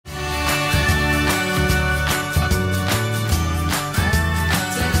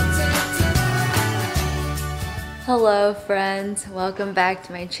Hello friends, welcome back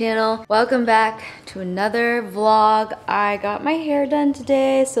to my channel. Welcome back to another vlog. I got my hair done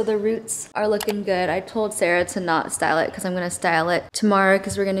today, so the roots are looking good. I told Sarah to not style it because I'm gonna style it tomorrow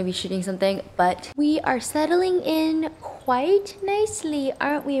because we're gonna be shooting something, but we are settling in quite nicely,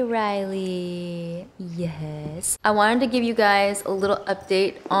 aren't we, Riley? Yes. I wanted to give you guys a little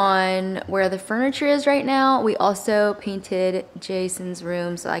update on where the furniture is right now. We also painted Jason's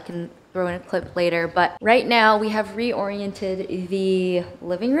room, so I can throw in a clip later, but right now we have reoriented the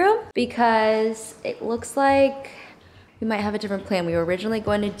living room because it looks like we might have a different plan. We were originally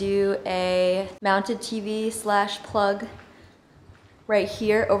going to do a mounted TV / plug right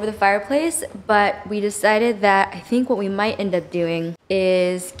here over the fireplace, but we decided that I think what we might end up doing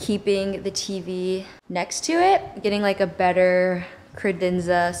is keeping the TV next to it, getting like a better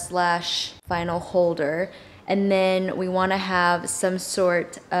credenza / vinyl holder. And then we want to have some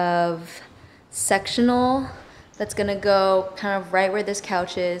sort of sectional that's gonna go kind of right where this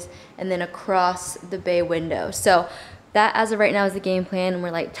couch is and then across the bay window. So that as of right now is the game plan, and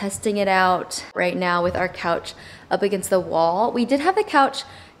we're like testing it out right now with our couch up against the wall. We did have the couch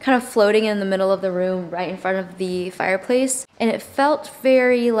kind of floating in the middle of the room right in front of the fireplace, and it felt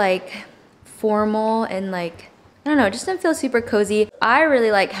very like formal and like, I don't know, it just didn't feel super cozy. I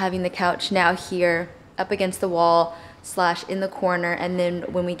really like having the couch now here up against the wall / in the corner, and then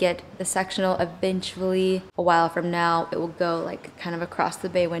when we get the sectional eventually a while from now, it will go like kind of across the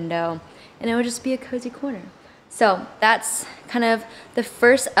bay window and it will just be a cozy corner. So that's kind of the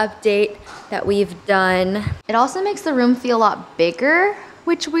first update that we've done. It also makes the room feel a lot bigger,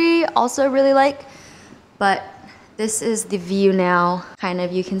 which we also really like, but this is the view now. Kind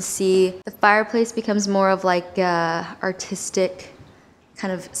of, you can see the fireplace becomes more of like a artistic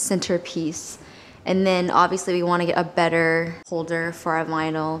kind of centerpiece. And then obviously we want to get a better holder for our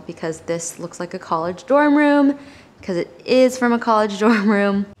vinyl because this looks like a college dorm room, because it is from a college dorm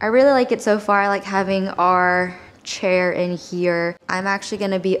room. I really like it so far. I like having our chair in here. I'm actually going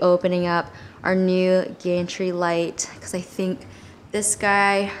to be opening up our new gantry light because I think this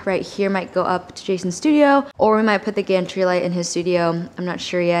guy right here might go up to Jason's studio, or we might put the gantry light in his studio. I'm not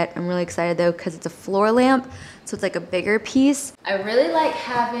sure yet. I'm really excited though because it's a floor lamp, so it's like a bigger piece. I really like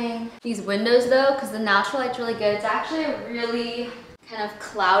having these windows though because the natural light's really good. It's actually a really kind of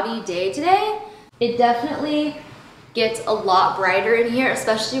cloudy day today. It definitely gets a lot brighter in here,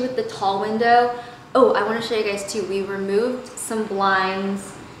 especially with the tall window. Oh, I want to show you guys too. We removed some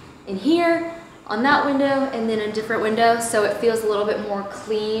blinds in here, on that window, and then a different window, so it feels a little bit more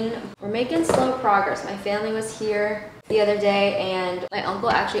clean. We're making slow progress. My family was here the other day, and my uncle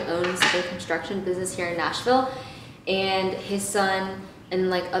actually owns a construction business here in Nashville, and his son and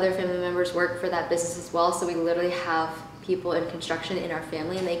like other family members work for that business as well, so we literally have people in construction in our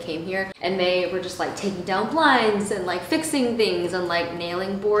family, and they came here and they were just like taking down blinds and like fixing things and like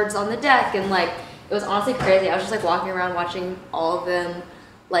nailing boards on the deck, and like it was honestly crazy. I was just like walking around watching all of them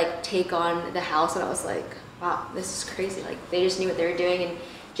like take on the house, and I was like, wow, this is crazy. Like they just knew what they were doing. And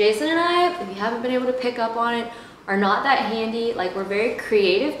Jason and I, if you haven't been able to pick up on it, are not that handy. Like we're very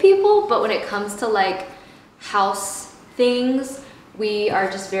creative people, but when it comes to like house things, we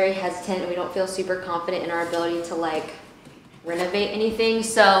are just very hesitant and we don't feel super confident in our ability to like renovate anything.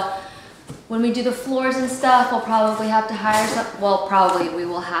 So when we do the floors and stuff, we'll probably have to hire we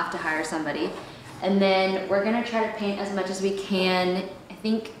will have to hire somebody. And then we're gonna try to paint as much as we can. I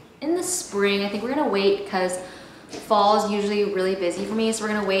think in the spring. I think we're gonna wait because fall is usually really busy for me, so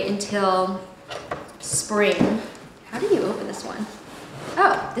we're gonna wait until spring. How do you open this one?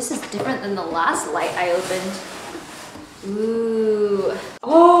 Oh, this is different than the last light I opened. Ooh.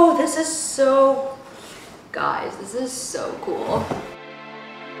 Oh, this is so, guys, this is so cool.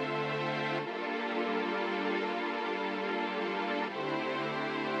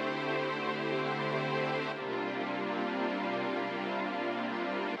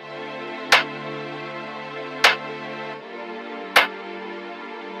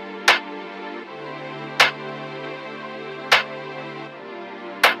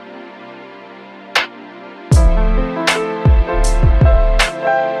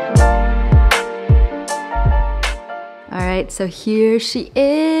 So here she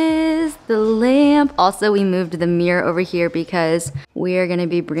is, the lamp. Also, we moved the mirror over here because we are gonna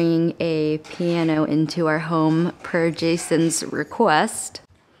be bringing a piano into our home per Jason's request.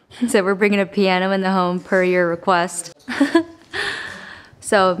 So we're bringing a piano in the home per your request.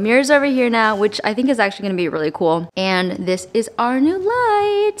 So mirror's over here now, which I think is actually gonna be really cool. And this is our new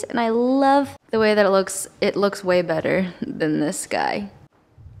light. And I love the way that it looks. It looks way better than this guy.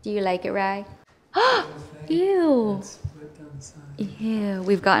 Do you like it, Rye? Ew. split down the side. Yeah,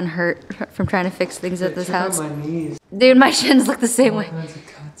 we've gotten hurt from trying to fix things at this house. My knees. Dude, my shins look the same way. Kinds of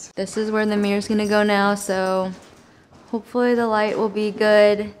cuts. This is where the mirror's gonna go now, so hopefully the light will be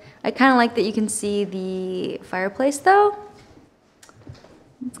good. I kind of like that you can see the fireplace though.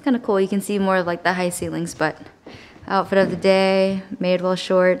 It's kind of cool. You can see more of like the high ceilings, but outfit of the day, Madewell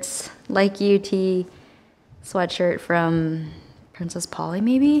shorts, LIKEYOU tee, sweatshirt from Princess Polly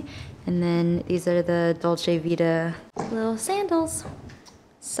maybe. And then these are the Dolce Vita little sandals.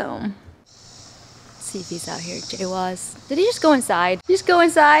 So, let's see if he's out here. Jay was. Did he just go inside? Just go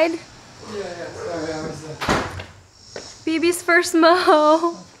inside? Yeah, sorry, I was BB's first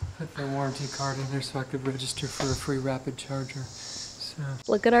mow. Put the warranty card in there so I could register for a free rapid charger. So.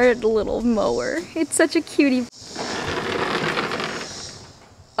 Look at our little mower. It's such a cutie.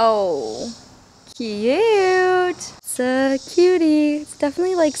 Oh, cute. It's a cutie. It's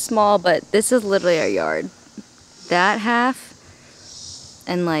definitely like small, but this is literally our yard. That half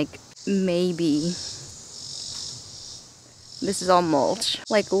and like maybe this is all mulch.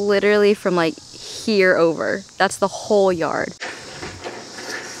 Like literally from like here over. That's the whole yard.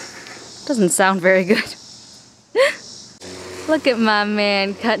 Doesn't sound very good. Look at my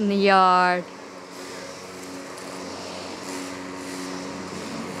man cutting the yard.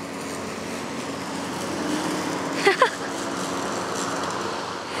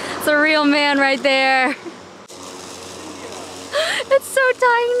 It's a real man right there. It's so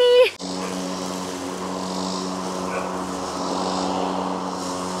tiny.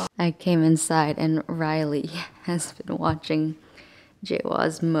 I came inside and Riley has been watching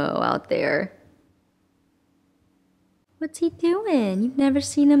Jaywaz mow out there. What's he doing? You've never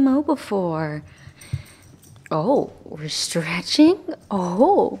seen him mow before. Oh, we're stretching?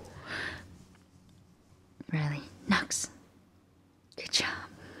 Oh. Riley, Nux. Good job.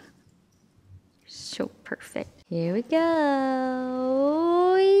 You're so perfect. Here we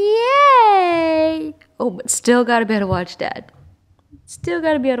go. Yay! Oh, but still gotta be able to watch Dad. Still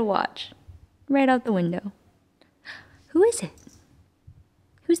gotta be able to watch. Right out the window. Who is it?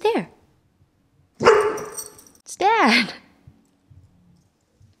 Who's there? It's Dad.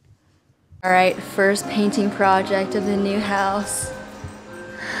 All right, first painting project of the new house.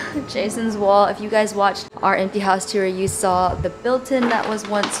 Jason's wall. If you guys watched our empty house tour, you saw the built-in that was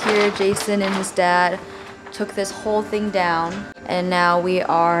once here. Jason and his dad took this whole thing down, and now we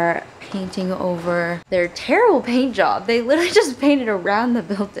are painting over their terrible paint job. They literally just painted around the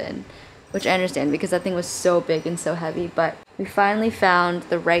built-in, which I understand because that thing was so big and so heavy, but we finally found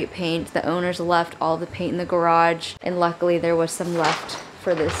the right paint. The owners left all the paint in the garage, and luckily there was some left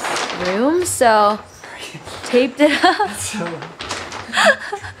for this room, so taped it up.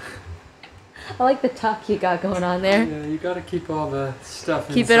 I like the tuck you got going on there. Yeah, you gotta keep all the stuff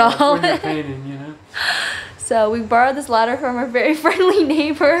keep it all when you're painting, you know? So we borrowed this ladder from our very friendly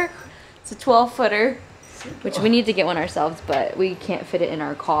neighbor. It's a 12-footer, which we need to get one ourselves, but we can't fit it in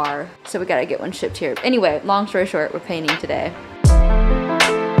our car, so we gotta get one shipped here. Anyway, long story short, we're painting today.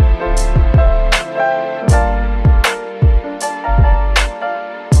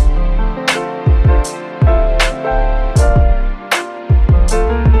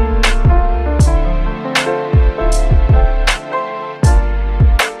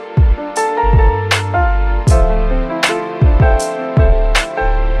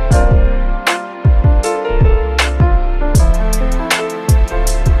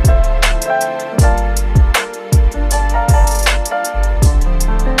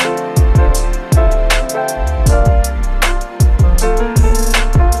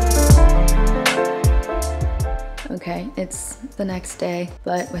 It's the next day,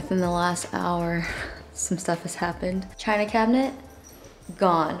 but within the last hour, some stuff has happened. China cabinet,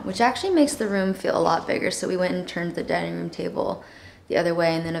 gone, which actually makes the room feel a lot bigger. So we went and turned the dining room table the other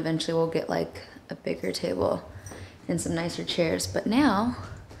way, and then eventually we'll get like a bigger table and some nicer chairs. But now,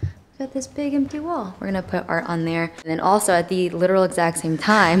 we've got this big empty wall. We're gonna put art on there. And then also at the literal exact same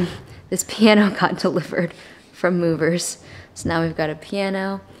time, this piano got delivered from movers. So now we've got a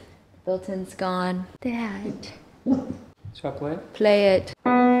piano, built-in's gone. Dad. Shall I play it? Play it.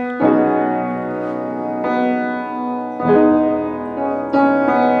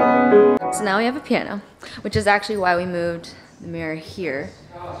 So now we have a piano, which is actually why we moved the mirror here.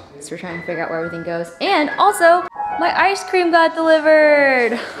 So we're trying to figure out where everything goes. And also, my ice cream got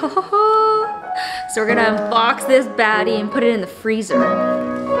delivered. So we're gonna unbox this baddie and put it in the freezer.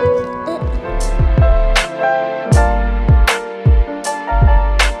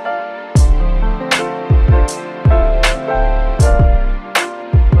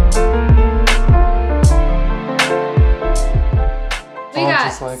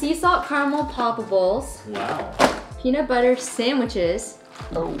 Sea salt caramel poppables. Wow. peanut butter sandwiches.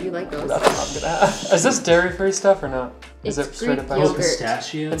 Oh, you like those? That's what I'm gonna have. Is this dairy-free stuff or not? Is It's it straight up Greek ice? yogurt.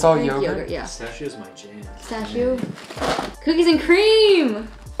 Pistachio? It's all Greek yogurt? yeah. Pistachio's my jam. Pistachio. Cookies and cream.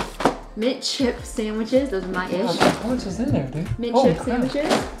 Mint chip sandwiches. Those are my ish. How much is in there, dude? Mint Holy chip crap.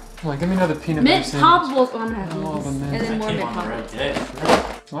 sandwiches. Come on, give me another peanut Mint butter sandwich. popsicles. Oh, I'm gonna have Oh, these. the mint. And then I more came mint on the right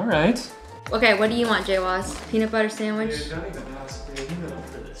popsicles. day. All right. Okay, what do you want, J-Was? Peanut butter sandwich? Dude, don't even ask me. I'm going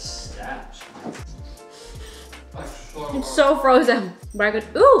for the stash. It's so frozen. But I could,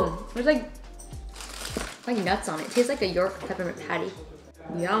 ooh, there's like nuts on it. It tastes like a York peppermint patty.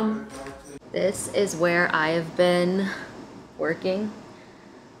 Yum. This is where I have been working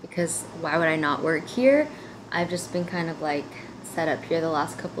because why would I not work here? I've just been kind of like set up here the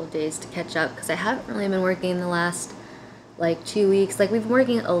last couple of days to catch up because I haven't really been working the last like 2 weeks. Like we've been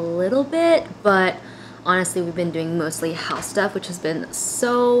working a little bit, but honestly we've been doing mostly house stuff, which has been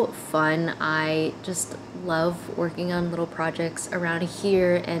so fun. I just love working on little projects around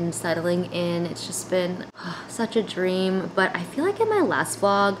here and settling in. It's just been such a dream. But I feel like in my last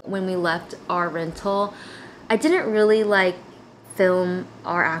vlog when we left our rental, I didn't really like film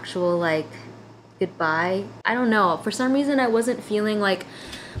our actual like goodbye. I don't know, for some reason I wasn't feeling like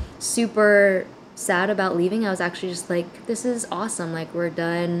super sad about leaving. I was actually just like, this is awesome, like we're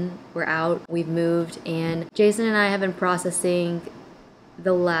done, we're out, we've moved. And Jason and I have been processing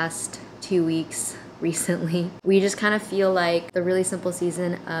the last 2 weeks recently. We just kind of feel like the really simple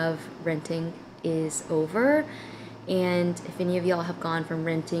season of renting is over. And if any of y'all have gone from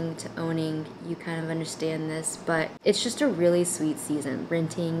renting to owning, you kind of understand this, but it's just a really sweet season,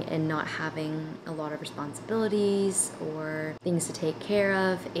 renting and not having a lot of responsibilities or things to take care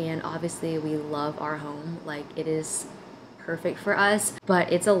of. And obviously we love our home, like it is perfect for us,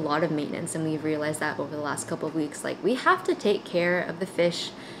 but it's a lot of maintenance, and we've realized that over the last couple of weeks. Like we have to take care of the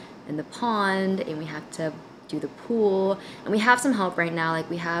fish in the pond, and we have to do the pool, and we have some help right now. Like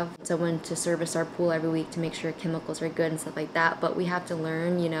we have someone to service our pool every week to make sure chemicals are good and stuff like that, but we have to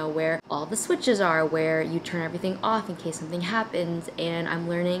learn, you know, where all the switches are, where you turn everything off in case something happens. And I'm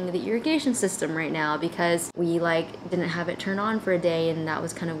learning the irrigation system right now because we like didn't have it turn on for a day, and that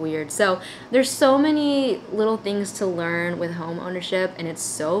was kind of weird. So there's so many little things to learn with home ownership, and it's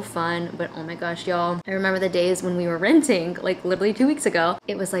so fun. But oh my gosh, y'all, I remember the days when we were renting, like literally 2 weeks ago.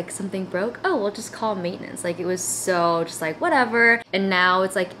 It was like something broke, oh, we'll just call maintenance. Like it was so just like whatever. And now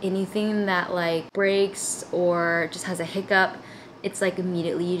it's like anything that like breaks or just has a hiccup, it's like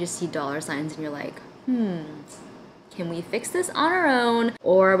immediately you just see dollar signs and you're like, can we fix this on our own,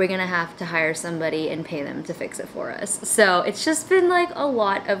 or are we gonna have to hire somebody and pay them to fix it for us? So it's just been like a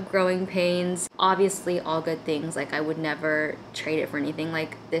lot of growing pains. Obviously all good things, like I would never trade it for anything.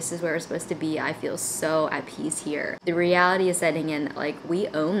 Like this is where we're supposed to be. I feel so at peace here. The reality is setting in, like we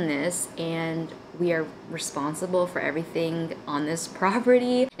own this and we are responsible for everything on this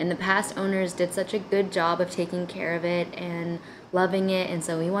property, and the past owners did such a good job of taking care of it and loving it, and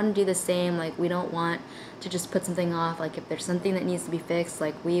so we want to do the same. Like we don't want to just put something off. Like if there's something that needs to be fixed,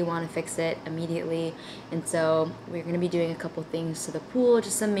 like we want to fix it immediately. And so we're going to be doing a couple things to the pool,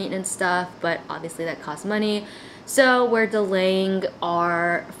 just some maintenance stuff, but obviously that costs money. So we're delaying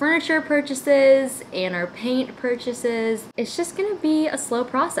our furniture purchases and our paint purchases. It's just gonna be a slow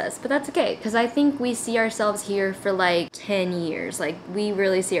process, but that's okay, because I think we see ourselves here for like 10 years. Like we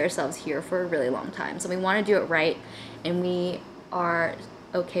really see ourselves here for a really long time. So we want to do it right, and we are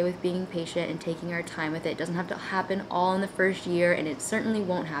okay with being patient and taking our time with it. It doesn't have to happen all in the first year, and it certainly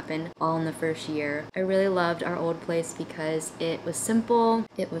won't happen all in the first year. I really loved our old place because it was simple,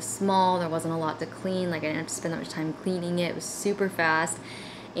 it was small, there wasn't a lot to clean. Like I didn't have to spend that much time cleaning it. It was super fast,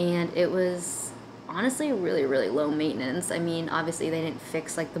 and it was honestly really, really low maintenance. I mean, obviously they didn't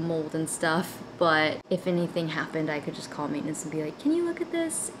fix like the mold and stuff, but if anything happened, I could just call maintenance and be like, can you look at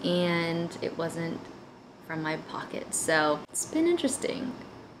this? And it wasn't from my pocket. So it's been interesting.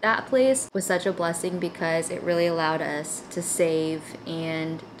 That place was such a blessing because it really allowed us to save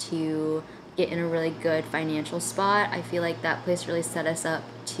and to get in a really good financial spot. I feel like that place really set us up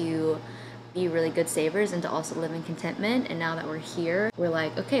to be really good savers and to also live in contentment. And now that we're here, we're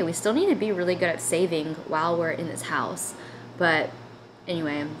like, okay, we still need to be really good at saving while we're in this house. But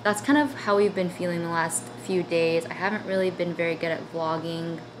anyway, that's kind of how we've been feeling the last few days. I haven't really been very good at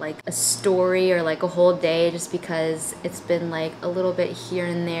vlogging like a story or like a whole day, just because it's been like a little bit here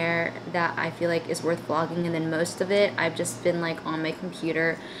and there that I feel like is worth vlogging, and then most of it I've just been like on my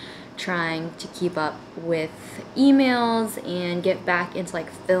computer trying to keep up with emails and get back into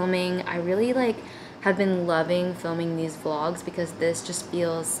like filming. I really like have been loving filming these vlogs because this just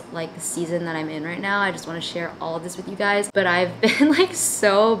feels like the season that I'm in right now. I just want to share all of this with you guys. But I've been like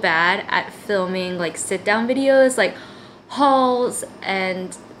so bad at filming like sit down videos, like hauls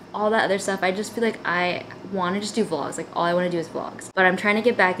and all that other stuff. I just feel like I want to just do vlogs. Like all I want to do is vlogs. But I'm trying to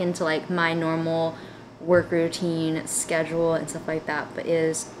get back into like my normal work routine, schedule, and stuff like that, but it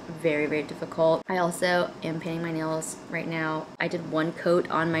is very, very difficult. I also am painting my nails right now. I did one coat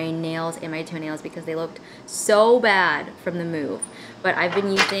on my nails and my toenails because they looked so bad from the move. But I've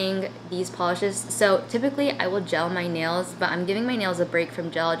been using these polishes. So typically I will gel my nails, but I'm giving my nails a break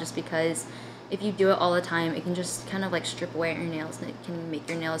from gel just because if you do it all the time, it can just kind of like strip away at your nails and it can make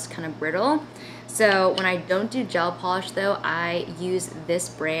your nails kind of brittle. So when I don't do gel polish though, I use this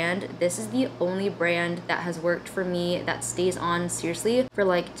brand. This is the only brand that has worked for me that stays on seriously for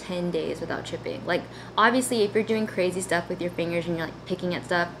like 10 days without chipping. Like obviously if you're doing crazy stuff with your fingers and you're like picking at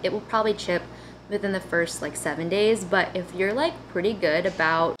stuff, it will probably chip within the first like 7 days. But if you're like pretty good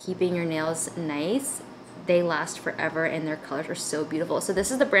about keeping your nails nice, they last forever and their colors are so beautiful. So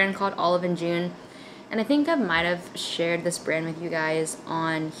this is the brand called Olive and June, and I think I might have shared this brand with you guys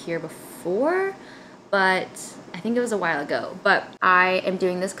on here before, but I think it was a while ago. But I am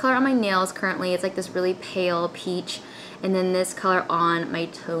doing this color on my nails currently. It's like this really pale peach, and then this color on my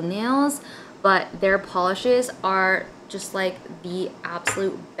toenails. But their polishes are just like the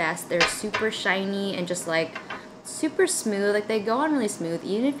absolute best. They're super shiny and just like super smooth. Like they go on really smooth.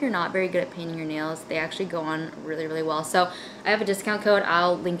 Even if you're not very good at painting your nails, they actually go on really, really well. So I have a discount code.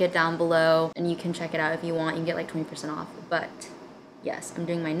 I'll link it down below and you can check it out if you want. You can get like 20% off. But yes, I'm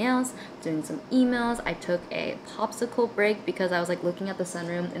doing my nails, doing some emails. I took a popsicle break because I was like looking at the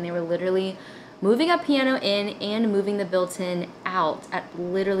sunroom and they were literally moving a piano in and moving the built-in out at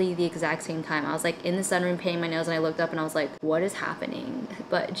literally the exact same time. I was like in the sunroom painting my nails and I looked up and I was like, what is happening?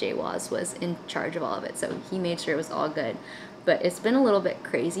 But Jawaz was in charge of all of it, so he made sure it was all good. But it's been a little bit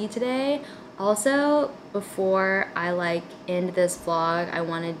crazy today. Also, before I like end this vlog, I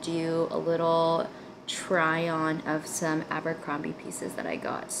want to do a little try on of some Abercrombie pieces that I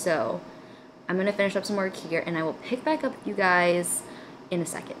got. So I'm gonna finish up some work here and I will pick back up with you guys in a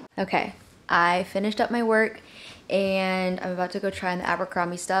second. Okay. I finished up my work and I'm about to go try on the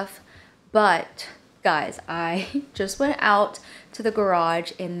Abercrombie stuff. But guys, I just went out to the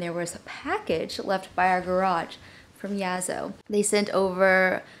garage and there was a package left by our garage from Yazoo. They sent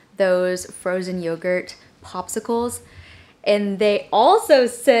over those frozen yogurt popsicles and they also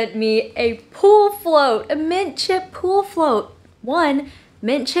sent me a pool float, a mint chip pool float.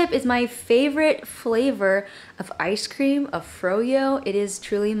 Mint chip is my favorite flavor of ice cream, of froyo. It is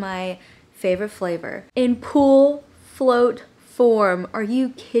truly my favorite flavor in pool float form. Are you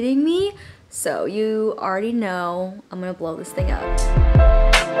kidding me? So you already know I'm gonna blow this thing up.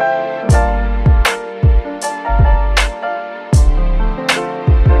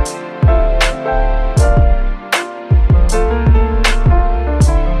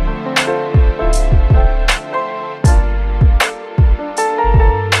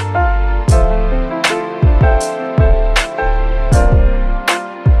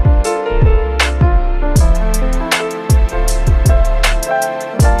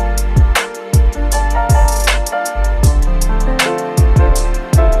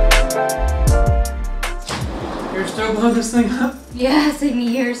 Blow this thing up? Yeah, it's taking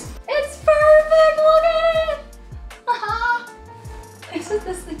years. It's perfect, look at it! Isn't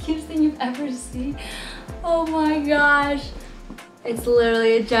this the cutest thing you've ever seen? Oh my gosh. It's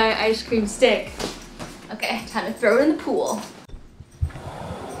literally a giant ice cream stick. Okay, time to throw it in the pool.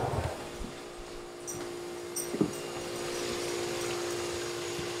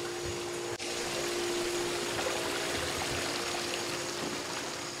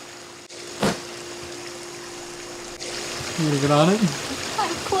 You gonna get on it?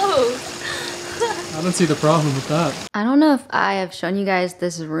 I'm close. I don't see the problem with that. I don't know if I have shown you guys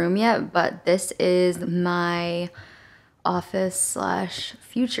this room yet, but this is my office slash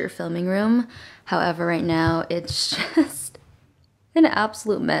future filming room. However, right now it's just an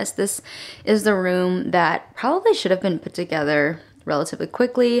absolute mess. This is the room that probably should have been put together relatively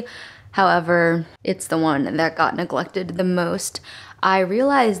quickly. However, it's the one that got neglected the most. I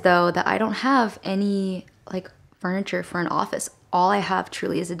realized though that I don't have any like furniture for an office. All I have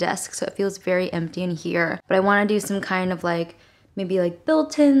truly is a desk, so it feels very empty in here. But I want to do some kind of like maybe like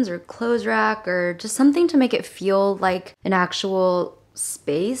built-ins or clothes rack or just something to make it feel like an actual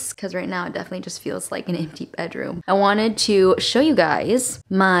space, because right now it definitely just feels like an empty bedroom. I wanted to show you guys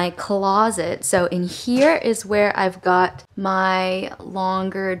my closet. So in here is where I've got my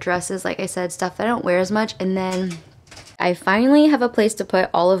longer dresses, like I said, stuff that I don't wear as much, and then I finally have a place to put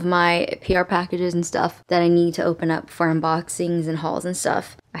all of my PR packages and stuff that I need to open up for unboxings and hauls and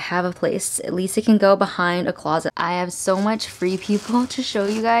stuff. I have a place. At least it can go behind a closet. I have so much free people to show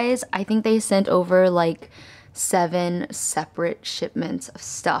you guys. I think they sent over like 7 separate shipments of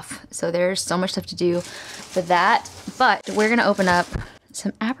stuff. So there's so much stuff to do for that. But we're gonna open up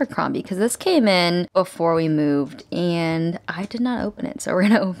some Abercrombie because this came in before we moved and I did not open it. So we're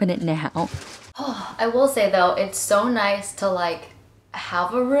gonna open it now. Oh, I will say though, it's so nice to like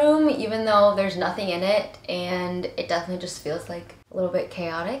have a room even though there's nothing in it, and it definitely just feels like a little bit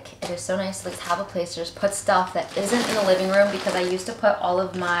chaotic. It is so nice to like have a place to just put stuff that isn't in the living room, because I used to put all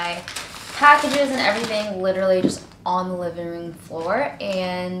of my packages and everything literally just on the living room floor,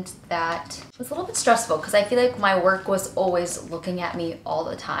 and that was a little bit stressful because I feel like my work was always looking at me all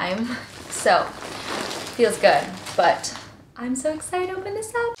the time. So feels good, but I'm so excited to open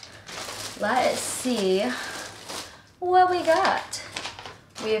this up. Let's see what we got.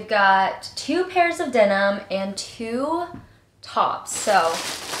 We've got 2 pairs of denim and 2 tops. So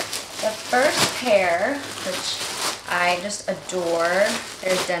the first pair, which I just adore,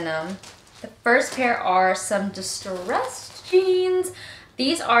 there's denim. The first pair are some distressed jeans.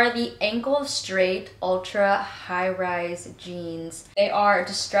 These are the ankle straight ultra high-rise jeans. They are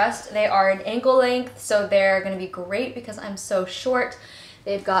distressed. They are an ankle length, so they're gonna be great because I'm so short.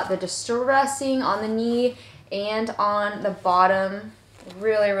 They've got the distressing on the knee and on the bottom.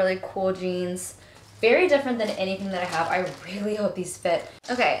 Really, really cool jeans. Very different than anything that I have. I really hope these fit.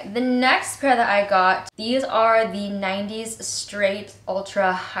 Okay, the next pair that I got, these are the 90s straight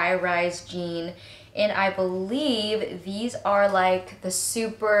ultra high-rise jean. And I believe these are like the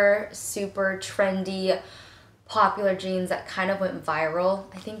super, super trendy, popular jeans that kind of went viral.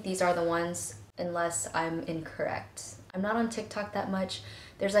 I think these are the ones, unless I'm incorrect. I'm not on TikTok that much.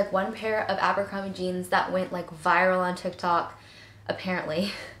 There's like one pair of Abercrombie jeans that went like viral on TikTok,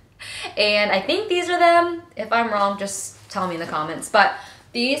 apparently. And I think these are them. If I'm wrong, just tell me in the comments. But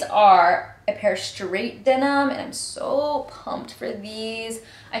these are a pair of straight denim, and I'm so pumped for these.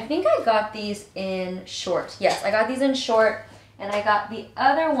 I think I got these in short. Yes, I got these in short, and I got the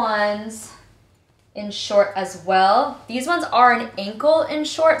other ones in short as well. These ones are an ankle in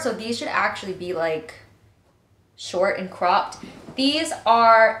short, so these should actually be like short and cropped. These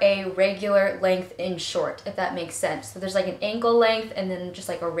are a regular length in short, if that makes sense. So there's like an ankle length and then just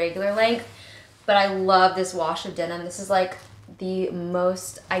like a regular length. But I love this wash of denim. This is like the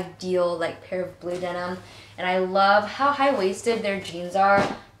most ideal like pair of blue denim. And I love how high-waisted their jeans are.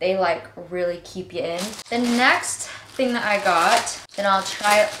 They like really keep you in. The next thing that I got, and I'll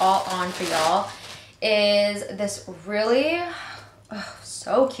try it all on for y'all, is this really, oh,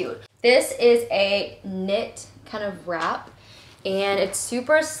 so cute. This is a knit kind of wrap, and it's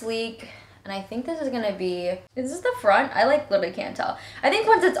super sleek, and I think this is gonna be, is this the front? I like literally can't tell. I think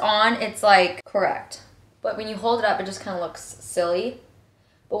once it's on, it's like correct, but when you hold it up, it just kind of looks silly.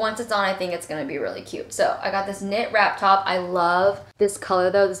 But once it's on, I think it's gonna be really cute. So I got this knit wrap top. I love this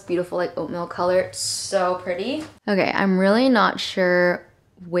color though, this beautiful like oatmeal color. It's so pretty. Okay, I'm really not sure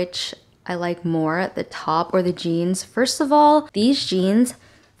which I like more, the top or the jeans. First of all, these jeans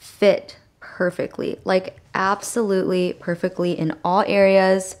fit perfectly, like absolutely perfectly in all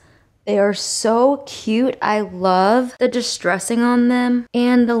areas. They are so cute. I love the distressing on them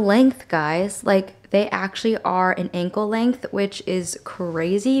and the length, guys. Like they actually are an ankle length, which is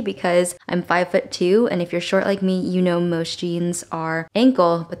crazy because I'm 5'2", and if you're short like me, you know most jeans are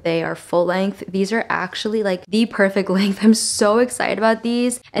ankle, but they are full length. These are actually like the perfect length. I'm so excited about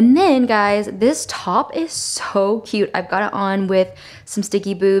these. And then guys, this top is so cute. I've got it on with some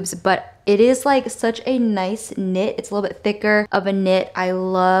sticky boobs, but it is like such a nice knit. It's a little bit thicker of a knit. I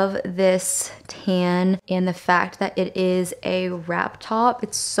love this tan and the fact that it is a wrap top.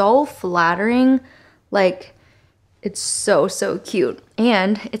 It's so flattering. Like, it's so, so cute.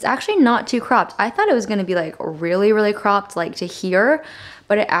 And it's actually not too cropped. I thought it was gonna be like really, really cropped like to here,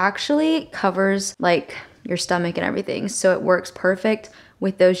 but it actually covers like your stomach and everything. So it works perfect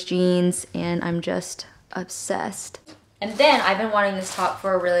with those jeans, and I'm just obsessed. And then I've been wanting this top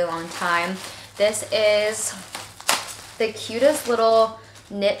for a really long time. This is the cutest little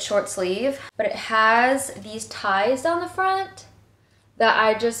knit short sleeve, but it has these ties down the front that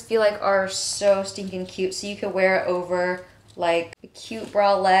I just feel like are so stinking cute. So you could wear it over like a cute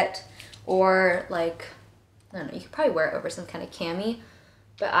bralette, or like, I don't know, you could probably wear it over some kind of cami.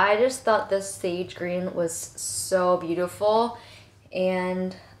 But I just thought this sage green was so beautiful,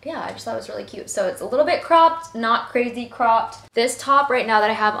 and yeah, I just thought it was really cute. So it's a little bit cropped, not crazy cropped. This top right now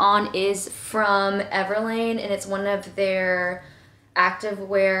that I have on is from Everlane, and it's one of their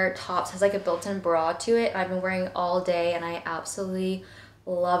activewear tops. Has like a built-in bra to it. I've been wearing it all day and I absolutely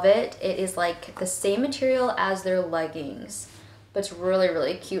love it. It is like the same material as their leggings, but it's really,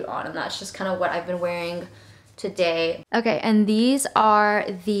 really cute on, and that's just kind of what I've been wearing today. Okay, and these are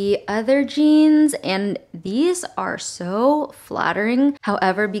the other jeans, and these are so flattering.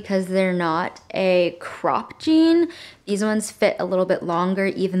 However, because they're not a crop jean, these ones fit a little bit longer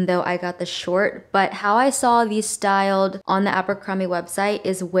even though I got the short. But how I saw these styled on the Abercrombie website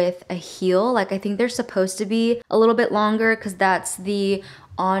is with a heel. Like I think they're supposed to be a little bit longer because that's the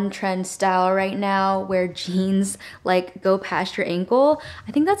on-trend style right now, where jeans like go past your ankle.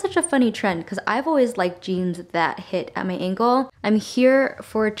 I think that's such a funny trend because I've always liked jeans that hit at my ankle. I'm here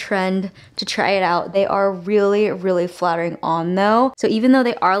for a trend to try it out. They are really, really flattering on though. So even though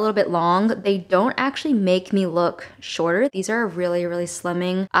they are a little bit long, they don't actually make me look shorter. These are really, really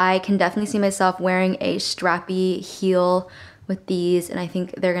slimming. I can definitely see myself wearing a strappy heel with these, and I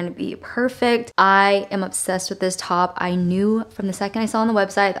think they're gonna be perfect. I am obsessed with this top. I knew from the second I saw on the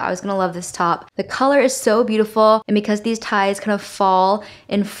website that I was gonna love this top. The color is so beautiful, and because these ties kind of fall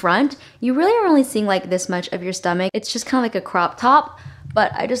in front, you really are only seeing like this much of your stomach. It's just kind of like a crop top,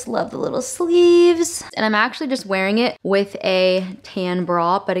 but I just love the little sleeves. And I'm actually just wearing it with a tan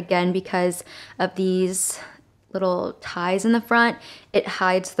bra, but again, because of these little ties in the front, it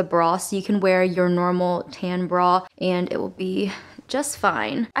hides the bra, so you can wear your normal tan bra and it will be just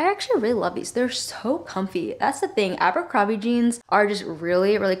fine. I actually really love these. They're so comfy. That's the thing. Abercrombie jeans are just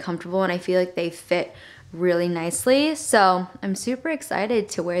really, really comfortable, and I feel like they fit really nicely. So I'm super excited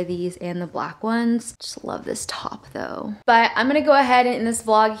to wear these and the black ones. Just love this top though. But I'm gonna go ahead and end this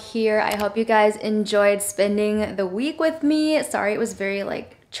vlog here. I hope you guys enjoyed spending the week with me. Sorry it was very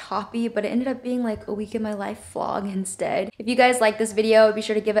like choppy, but it ended up being like a week in my life vlog instead. If you guys like this video, be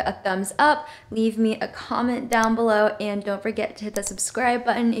sure to give it a thumbs up, leave me a comment down below, and don't forget to hit the subscribe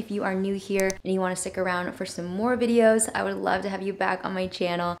button if you are new here and you want to stick around for some more videos. I would love to have you back on my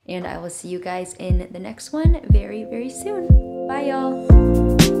channel, and I will see you guys in the next one very, very soon. Bye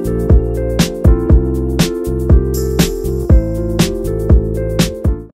y'all.